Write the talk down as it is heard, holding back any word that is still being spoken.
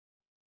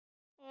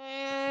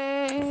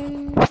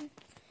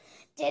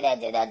This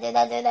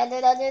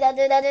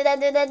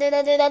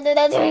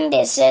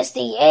is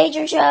the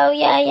Adrian show,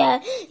 yeah,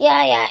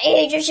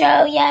 Adrian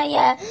show,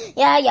 yeah,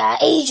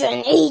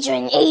 Adrian show,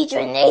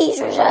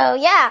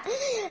 yeah,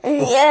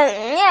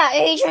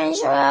 Adrian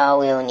show.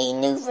 We'll need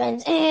new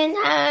friends and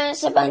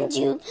has a bunch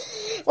of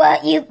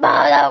what you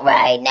bought out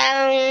right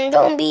now.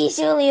 Don't be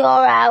silly or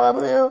I will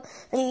blue.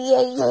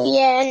 Adrian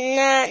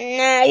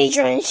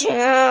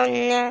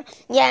show,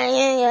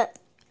 yeah,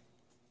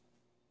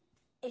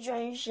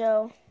 Adrian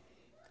show.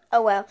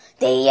 Oh well,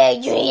 the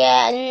Adrian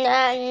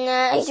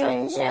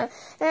show,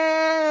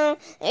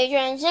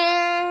 Adrian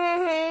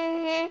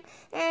show.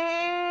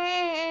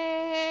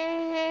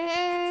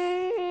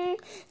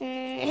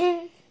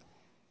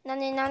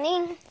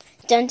 Nani.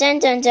 Dun dun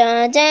dun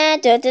dun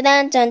dun dun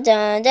dun dun dun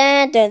dun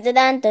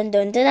dun dun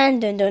dun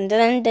dun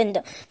dun dun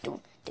dun.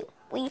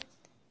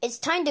 It's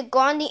time to go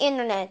on the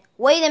internet.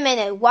 Wait a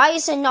minute, why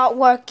is it not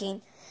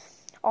working?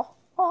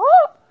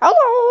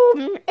 Hello,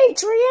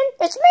 Adrian.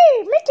 It's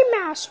me, Mickey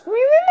Mouse.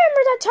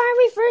 Remember that time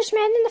we first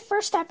met in the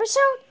first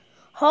episode?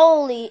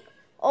 Holy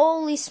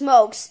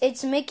smokes,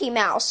 it's Mickey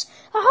Mouse.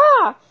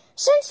 Aha!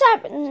 Since a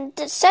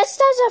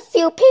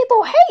few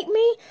people hate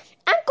me,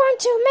 I'm going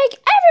to make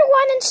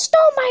everyone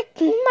install my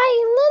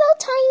little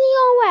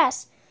tiny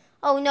OS.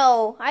 Oh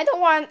no, I don't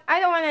want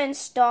to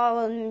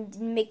install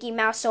Mickey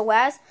Mouse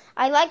OS.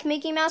 I like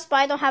Mickey Mouse, but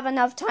I don't have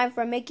enough time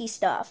for Mickey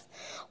stuff.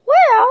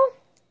 Well,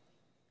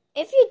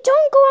 if you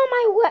don't go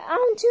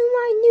onto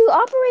my new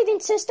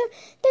operating system,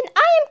 then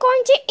I am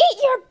going to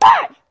eat your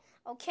butt.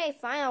 Okay,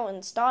 fine, I'll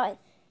install it.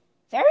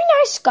 Very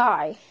nice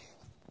guy.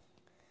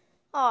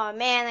 Oh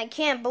man, I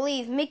can't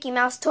believe Mickey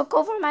Mouse took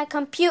over my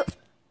computer.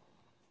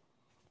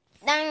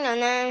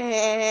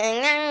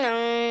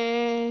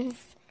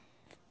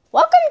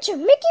 Welcome to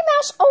Mickey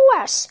Mouse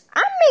OS.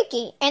 I'm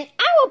Mickey, and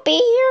I will be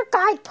your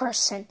guide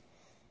person.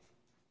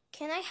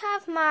 Can I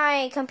have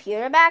my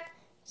computer back?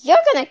 You're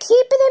gonna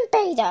keep it in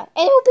beta,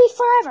 and it will be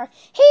forever.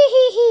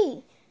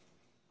 Hee.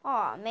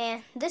 Aw,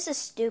 man, this is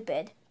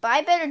stupid. But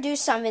I better do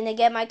something to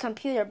get my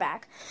computer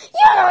back.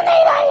 You don't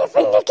need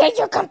anything to get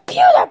your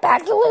computer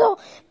back, you little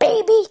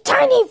baby,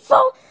 tiny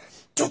fool.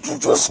 Did you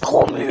just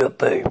call me a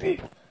baby?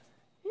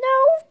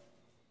 No.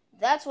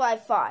 That's what I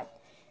thought.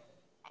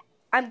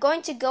 I'm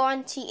going to go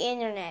on the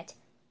internet.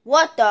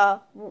 What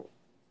the?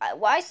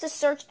 Why is the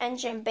search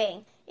engine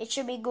Bing? It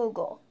should be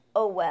Google.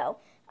 Oh well,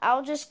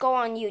 I'll just go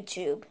on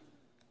YouTube.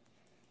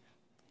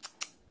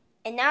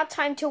 And now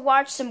time to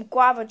watch some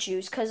guava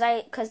juice, cause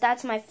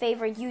that's my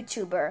favorite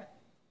YouTuber.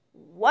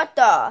 What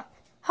the?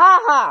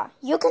 Ha!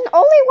 You can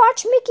only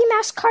watch Mickey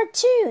Mouse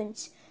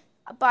cartoons.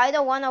 But I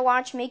don't want to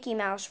watch Mickey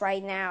Mouse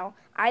right now.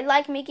 I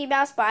like Mickey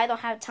Mouse, but I don't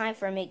have time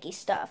for Mickey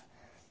stuff.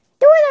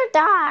 Do it or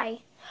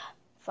die.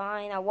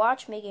 Fine, I'll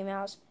watch Mickey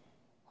Mouse.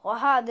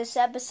 Haha, this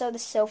episode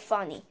is so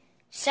funny.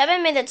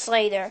 7 minutes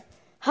later.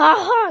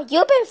 Haha,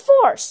 you've been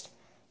forced.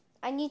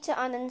 I need to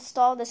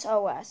uninstall this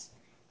OS.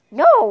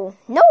 No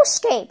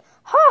escape.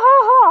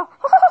 Ha.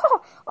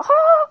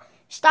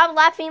 Stop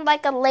laughing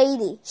like a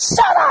lady.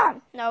 Shut up.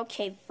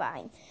 Okay,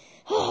 fine.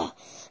 Why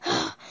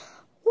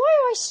do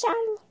I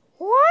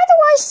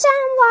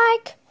sound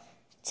like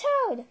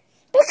Toad?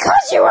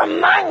 Because you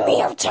remind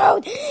me of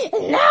Toad,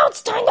 and now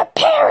it's time to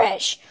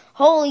perish.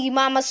 Holy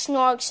mama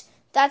snorks.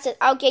 That's it,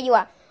 I'll get you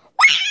out.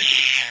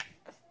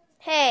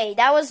 Hey,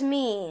 that was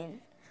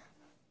mean.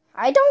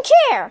 I don't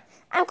care.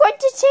 I'm going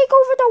to take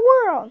over the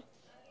world.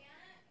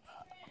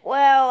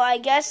 Well, I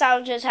guess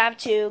I'll just have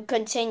to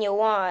continue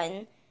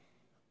on.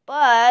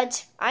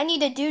 But I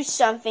need to do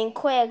something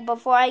quick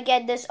before I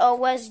get this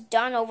OS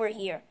done over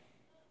here.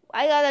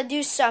 I gotta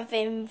do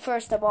something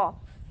first of all.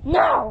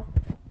 No!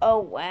 Oh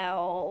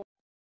well.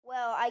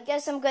 Well, I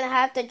guess I'm gonna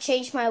have to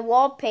change my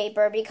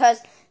wallpaper because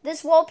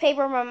this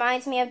wallpaper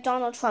reminds me of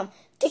Donald Trump.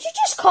 Did you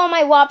just call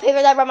my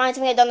wallpaper that reminds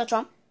me of Donald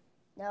Trump?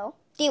 No?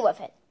 Deal with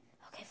it.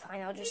 Okay,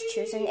 fine, I'll just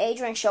choose an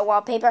Adrian Show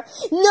wallpaper.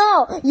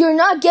 No! You're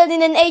not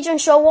getting an Adrian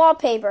Show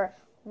wallpaper.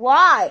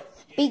 Why?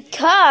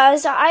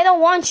 Because I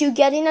don't want you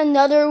getting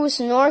another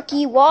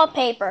snorky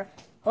wallpaper.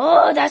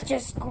 Oh, that's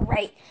just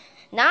great.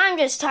 Now I'm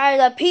just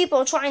tired of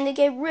people trying to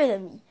get rid of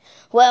me.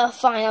 Well,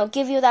 fine, I'll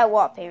give you that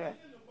wallpaper.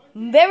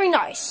 Very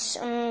nice.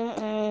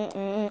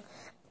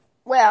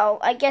 Well,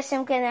 I guess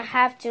I'm gonna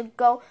have to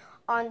go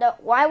on the...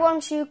 Why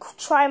won't you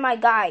try my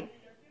guide?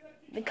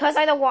 Because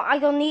I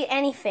don't need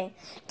anything.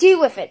 Deal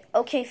with it.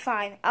 Okay,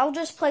 fine. I'll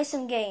just play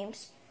some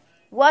games.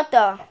 What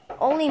the?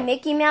 Only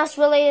Mickey Mouse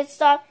related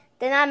stuff?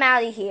 Then I'm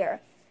out of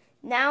here.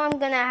 Now I'm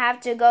gonna have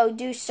to go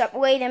do some...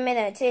 Wait a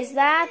minute. Is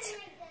that...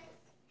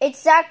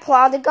 It's that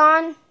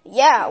Plotagon?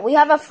 Yeah, we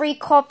have a free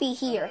copy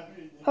here.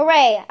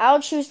 Hooray, I'll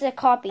choose the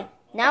copy.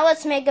 Now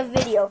let's make a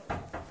video.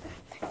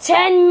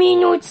 10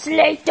 minutes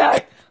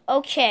later.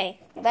 Okay,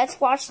 let's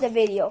watch the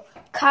video.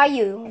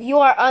 Caillou, you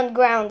are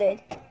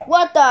ungrounded.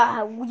 What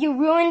the? You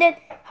ruined it?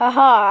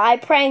 Haha, I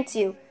pranked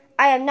you.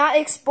 I am not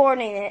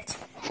exporting it.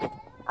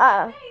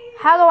 How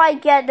do I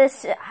get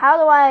this? How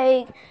do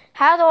I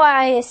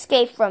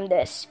escape from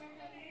this?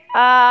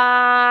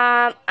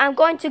 I'm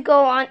going to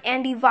go on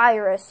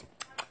antivirus.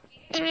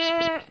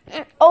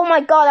 Oh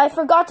my god, I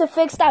forgot to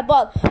fix that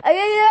bug.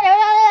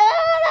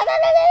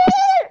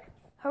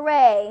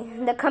 Hooray,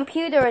 the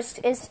computer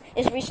is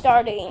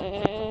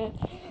restarting.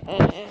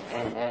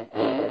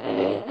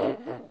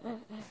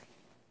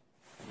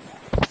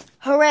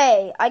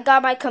 Hooray, I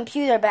got my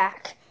computer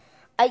back.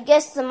 I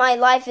guess my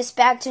life is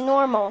back to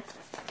normal.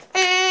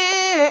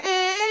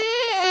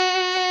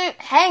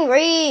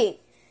 Henry,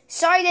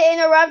 sorry to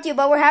interrupt you,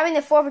 but we're having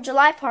the 4th of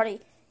July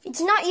party.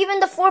 It's not even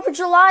the 4th of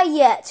July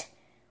yet.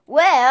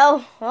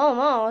 Well,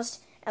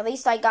 almost. At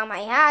least I got my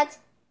hat.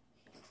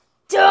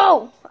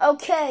 Oh,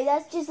 okay,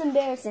 that's just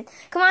embarrassing.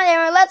 Come on,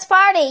 Aaron, let's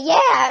party.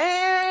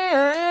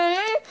 Yeah.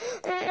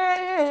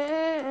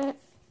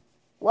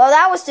 Well,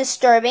 that was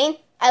disturbing.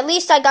 At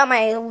least I got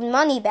my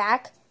money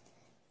back.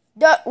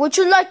 Would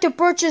you like to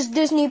purchase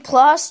Disney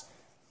Plus?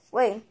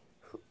 Wait,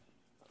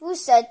 who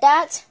said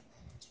that?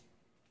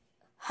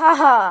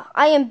 Haha,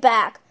 I am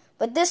back,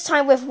 but this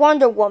time with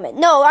Wonder Woman.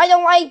 No, I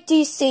don't like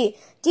DC.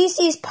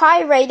 DC's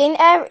pirating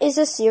is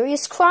a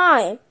serious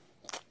crime.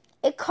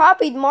 It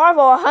copied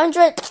Marvel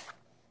 100.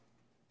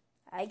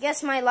 I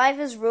guess my life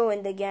is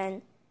ruined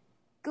again.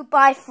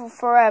 Goodbye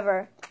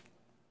forever.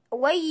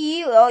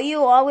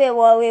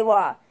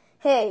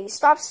 Hey,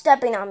 stop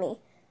stepping on me.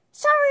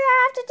 Sorry,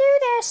 I have to do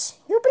this.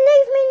 You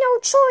believe me, no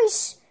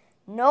choice.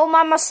 No,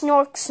 Mama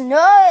Snorks.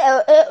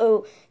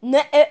 No.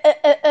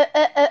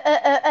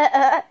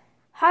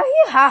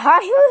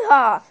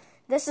 Ha.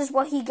 This is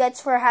what he gets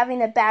for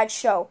having a bad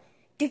show.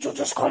 Did you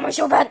just call me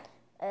so bad?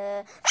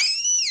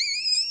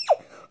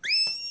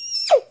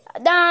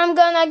 I'm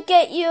gonna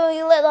get you,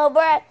 you little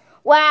brat.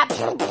 Whap.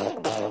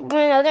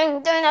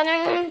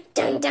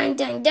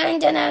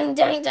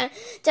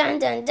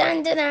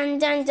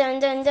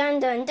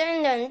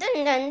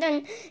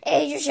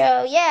 Adrian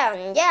show, yeah.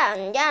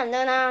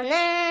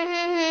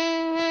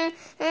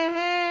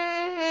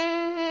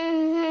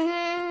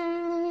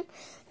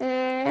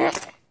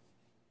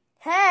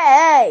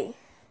 Hey,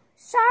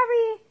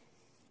 sorry.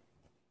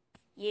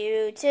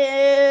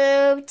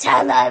 YouTube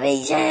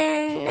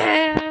television.